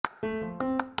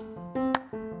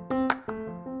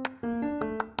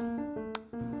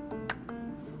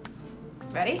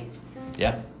Ready?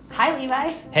 Yeah. Hi,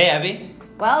 Levi. Hey, Abby.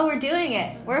 Well, we're doing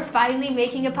it. We're finally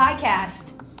making a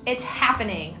podcast. It's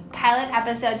happening. Pilot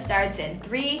episode starts in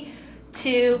 3,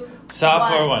 2,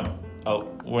 Software one. Oh,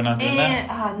 we're not doing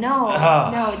that? Oh,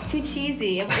 no, it's too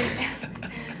cheesy.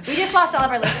 We just lost all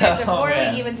of our listeners before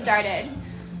we even started.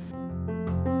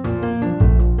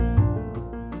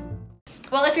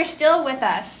 Well, if you're still with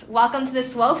us, welcome to the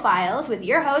SWOfiles with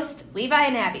your hosts, Levi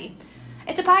and Abby.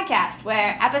 It's a podcast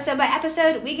where, episode by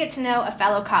episode, we get to know a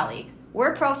fellow colleague.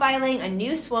 We're profiling a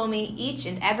new SWOMie each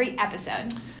and every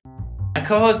episode. My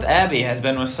co-host Abby has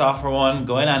been with Software One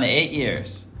going on 8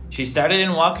 years. She started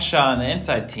in Waukesha on the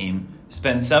inside team,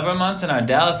 spent several months in our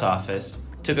Dallas office,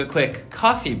 took a quick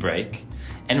coffee break,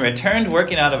 and returned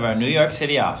working out of our New York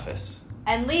City office.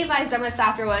 And Levi's been with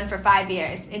Software One for 5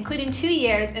 years, including 2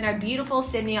 years in our beautiful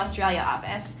Sydney, Australia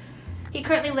office. He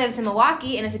currently lives in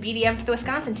Milwaukee and is a BDM for the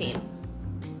Wisconsin team.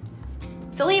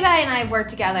 So Levi and I have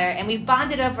worked together, and we've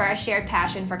bonded over our shared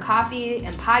passion for coffee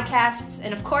and podcasts,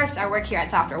 and of course, our work here at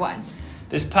Software One.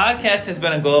 This podcast has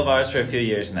been a goal of ours for a few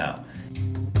years now.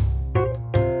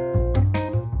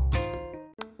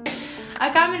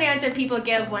 A common answer people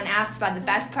give when asked about the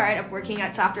best part of working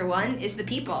at Software One is the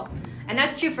people. And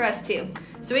that's true for us too.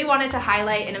 So we wanted to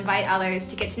highlight and invite others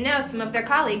to get to know some of their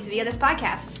colleagues via this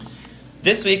podcast.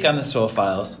 This week on the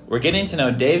SWOfiles, we're getting to know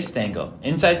Dave Stangel,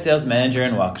 Inside Sales Manager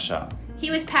in Waukesha.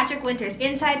 He was Patrick Winter's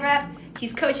inside rep,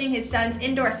 he's coaching his son's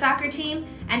indoor soccer team,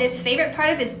 and his favorite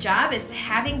part of his job is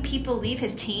having people leave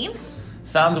his team?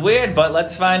 Sounds weird, but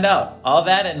let's find out. All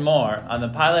that and more on the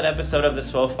pilot episode of the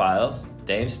SWOfiles,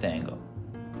 Dave Stangel.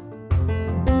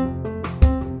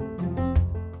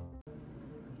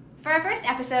 For our first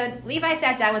episode, Levi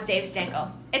sat down with Dave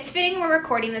Stangel. It's fitting we're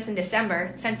recording this in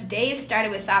December, since Dave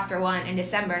started with Software One in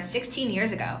December 16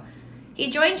 years ago.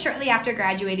 He joined shortly after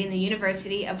graduating the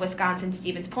University of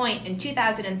Wisconsin-Stevens Point in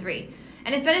 2003,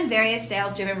 and has been in various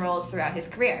sales-driven roles throughout his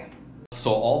career.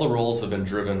 So all the roles have been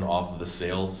driven off of the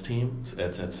sales team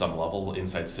at some level,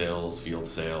 inside sales, field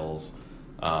sales,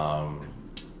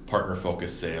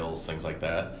 partner-focused sales, things like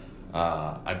that.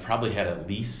 I've probably had at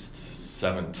least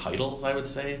 7 titles, I would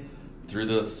say, through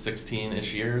the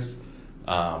 16-ish years.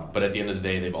 But at the end of the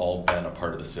day, they've all been a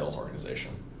part of the sales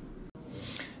organization.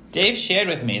 Dave shared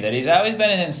with me that he's always been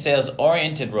in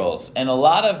sales-oriented roles, and a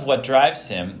lot of what drives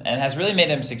him and has really made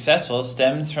him successful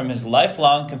stems from his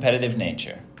lifelong competitive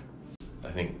nature. I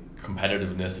think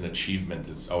competitiveness and achievement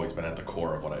has always been at the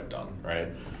core of what I've done, right?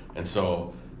 And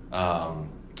so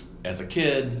as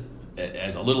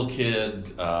a little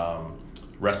kid,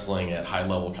 wrestling at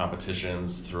high-level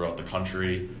competitions throughout the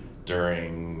country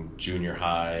during junior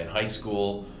high and high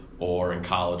school, or in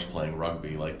college playing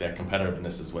rugby. Like, that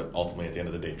competitiveness is what ultimately at the end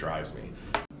of the day drives me.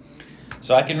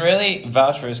 So I can really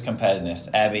vouch for his competitiveness.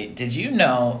 Abby, did you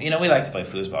know we like to play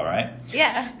foosball, right?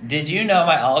 Yeah. Did you know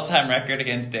my all-time record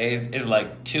against Dave is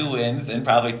like 2 wins and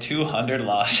probably 200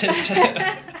 losses?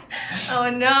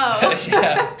 Oh no.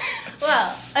 Yeah.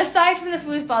 Well, aside from the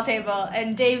foosball table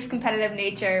and Dave's competitive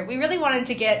nature, we really wanted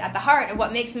to get at the heart of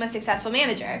what makes him a successful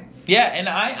manager. Yeah, and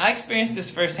I experienced this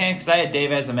firsthand because I had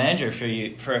Dave as a manager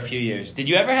for a few years. Did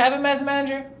you ever have him as a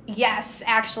manager? Yes,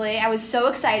 actually. I was so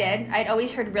excited. I'd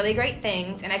always heard really great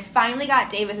things, and I finally got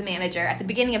Dave as a manager at the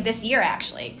beginning of this year,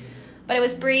 actually. But it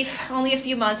was brief, only a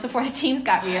few months before the teams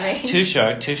got rearranged. Too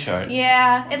short.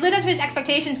 Yeah, it lived up to his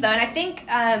expectations, though, and I think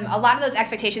a lot of those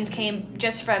expectations came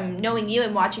just from knowing you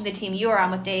and watching the team you were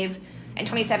on with Dave in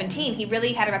 2017. He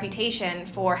really had a reputation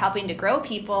for helping to grow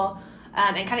people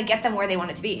and kind of get them where they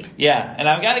wanted to be. Yeah, and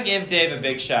I've got to give Dave a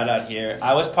big shout out here.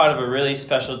 I was part of a really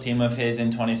special team of his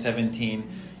in 2017,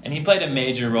 and he played a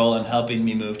major role in helping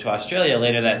me move to Australia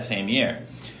later that same year.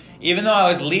 Even though I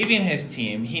was leaving his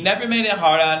team, he never made it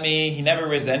hard on me. He never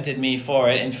resented me for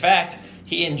it. In fact,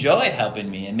 he enjoyed helping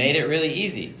me and made it really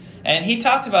easy. And he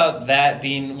talked about that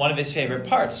being one of his favorite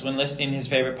parts when listing his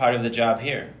favorite part of the job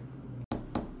here.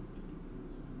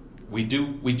 We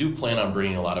do plan on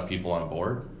bringing a lot of people on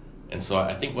board. And so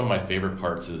I think one of my favorite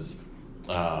parts is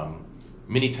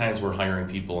many times we're hiring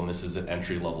people, and this is an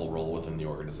entry-level role within the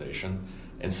organization.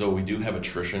 And so we do have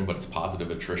attrition, but it's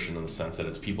positive attrition in the sense that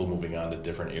it's people moving on to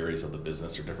different areas of the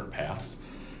business or different paths.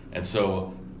 And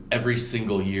so every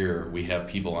single year we have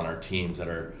people on our teams that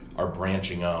are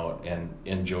branching out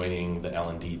and joining the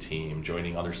L&D team,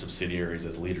 joining other subsidiaries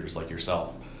as leaders like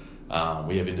yourself.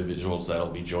 We have individuals that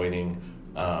will be joining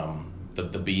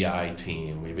the BI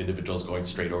team. We have individuals going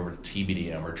straight over to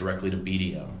TBDM or directly to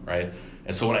BDM, right?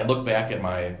 And so when I look back at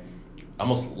my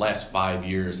almost last 5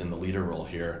 years in the leader role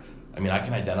here, I mean, I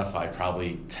can identify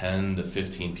probably 10 to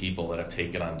 15 people that have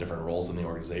taken on different roles in the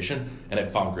organization and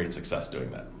have found great success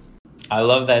doing that. I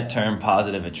love that term,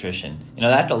 positive attrition.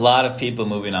 That's a lot of people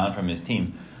moving on from his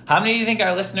team. How many do you think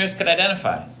our listeners could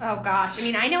identify? Oh, gosh. I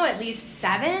mean, I know at least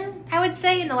 7, I would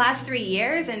say, in the last 3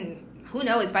 years. And who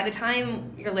knows, by the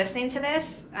time you're listening to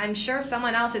this, I'm sure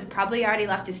someone else has probably already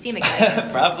left his team again.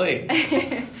 Probably.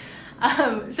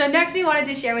 So next we wanted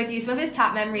to share with you some of his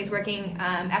top memories working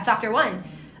at Software One.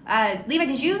 Levi,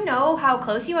 did you know how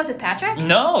close he was with Patrick?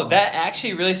 No, that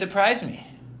actually really surprised me.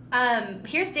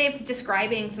 Here's Dave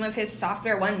describing some of his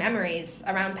Software One memories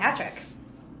around Patrick.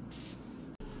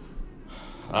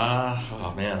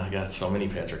 Oh man, I got so many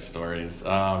Patrick stories.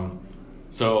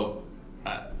 So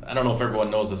I don't know if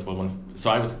everyone knows this, but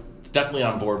I was definitely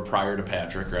on board prior to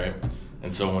Patrick, right?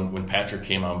 And so when Patrick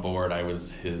came on board, I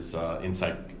was his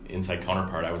inside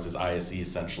counterpart. I was his ISE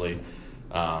essentially,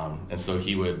 and so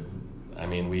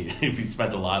we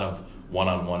spent a lot of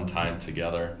one-on-one time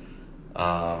together.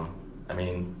 I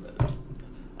mean,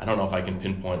 I don't know if I can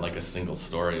pinpoint like a single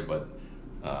story, but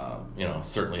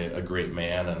certainly a great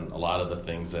man, and a lot of the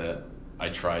things that I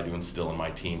try to instill in my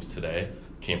teams today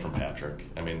came from Patrick.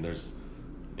 I mean, there's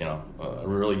a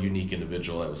really unique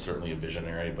individual that was certainly a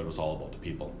visionary, but it was all about the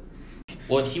people.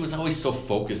 Well, and he was always so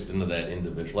focused into that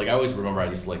individual. Like, I always remember I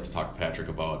used to like to talk to Patrick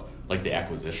about like the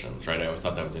acquisitions, right? I always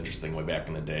thought that was interesting way back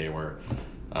in the day where,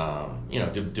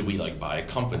 did we like buy a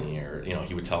company, or,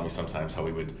 he would tell me sometimes how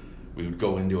we would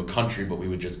go into a country, but we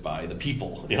would just buy the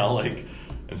people,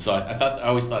 and so I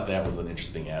always thought that was an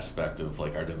interesting aspect of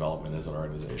like our development as an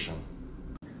organization.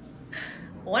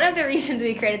 One of the reasons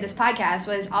we created this podcast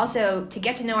was also to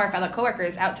get to know our fellow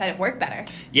coworkers outside of work better.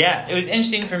 Yeah, it was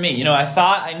interesting for me. I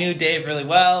thought I knew Dave really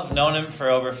well. I've known him for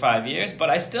over 5 years, but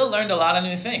I still learned a lot of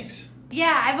new things.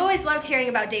 Yeah, I've always loved hearing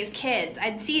about Dave's kids.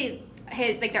 I'd see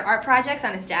their art projects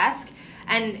on his desk,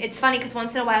 and it's funny because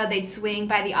once in a while they'd swing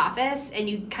by the office, and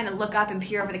you'd kind of look up and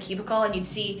peer over the cubicle, and you'd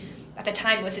see, at the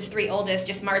time, it was his 3 oldest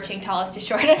just marching tallest to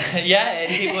shortest. Yeah,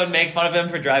 and people would make fun of him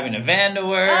for driving a van to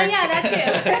work. Oh, yeah,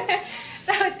 that too.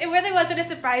 So it really wasn't a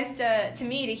surprise to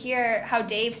me to hear how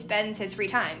Dave spends his free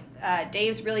time.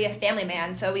 Dave's really a family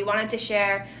man, so we wanted to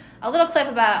share a little clip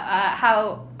about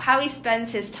how he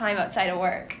spends his time outside of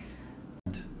work.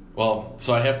 Well,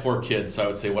 so I have 4 kids, so I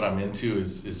would say what I'm into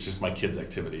is just my kids'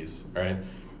 activities, right?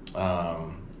 I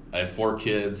have 4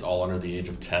 kids, all under the age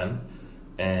of 10,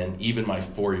 and even my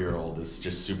 4-year-old is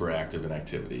just super active in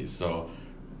activities. So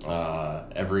I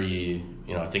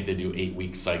think they do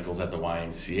 8-week cycles at the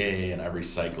YMCA, and every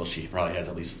cycle she probably has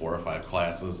at least 4 or 5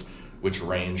 classes, which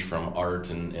range from art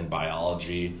and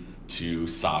biology to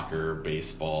soccer,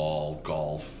 baseball,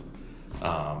 golf,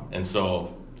 and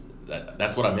so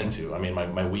that's what I'm into. I mean,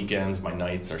 my weekends, my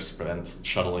nights are spent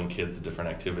shuttling kids to different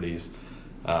activities.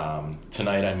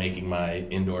 Tonight I'm making my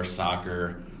indoor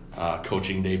soccer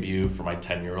coaching debut for my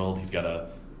 10-year-old. He's got a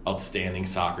outstanding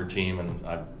soccer team, and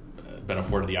I've been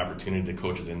afforded the opportunity to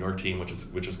coach his indoor team,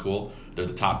 which is cool. They're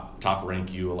the top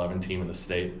ranked U11 team in the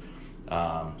state. So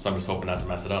I'm just hoping not to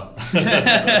mess it up.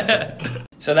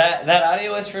 So that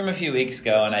audio was from a few weeks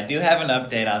ago, and I do have an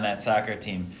update on that soccer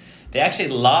team. They actually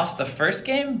lost the first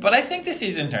game, but I think the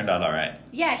season turned out all right.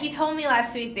 Yeah, he told me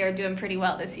last week they were doing pretty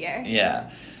well this year.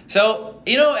 Yeah. So,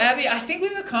 Abby, I think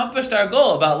we've accomplished our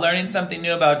goal about learning something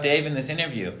new about Dave in this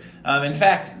interview. In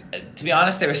fact, to be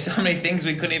honest, there were so many things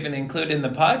we couldn't even include in the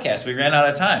podcast. We ran out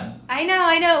of time. I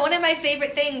know. One of my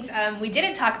favorite things we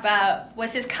didn't talk about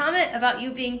was his comment about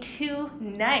you being too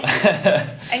nice.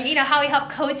 And, how he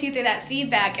helped coach you through that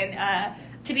feedback. And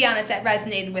to be honest, that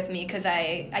resonated with me because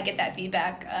I get that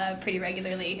feedback pretty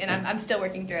regularly, and I'm still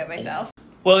working through it myself.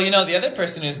 Well, the other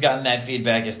person who's gotten that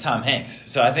feedback is Tom Hanks,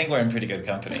 so I think we're in pretty good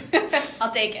company. I'll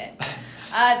take it.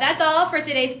 That's all for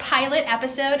today's pilot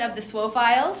episode of the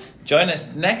SWOfiles. Join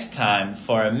us next time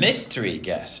for a mystery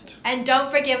guest. And don't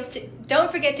forget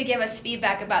to give us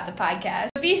feedback about the podcast.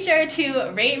 Be sure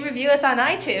to rate and review us on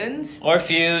iTunes. Or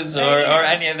Fuse, or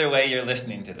any other way you're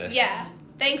listening to this. Yeah.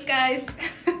 Thanks, guys.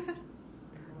 And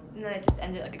then I just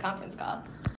ended like a conference call.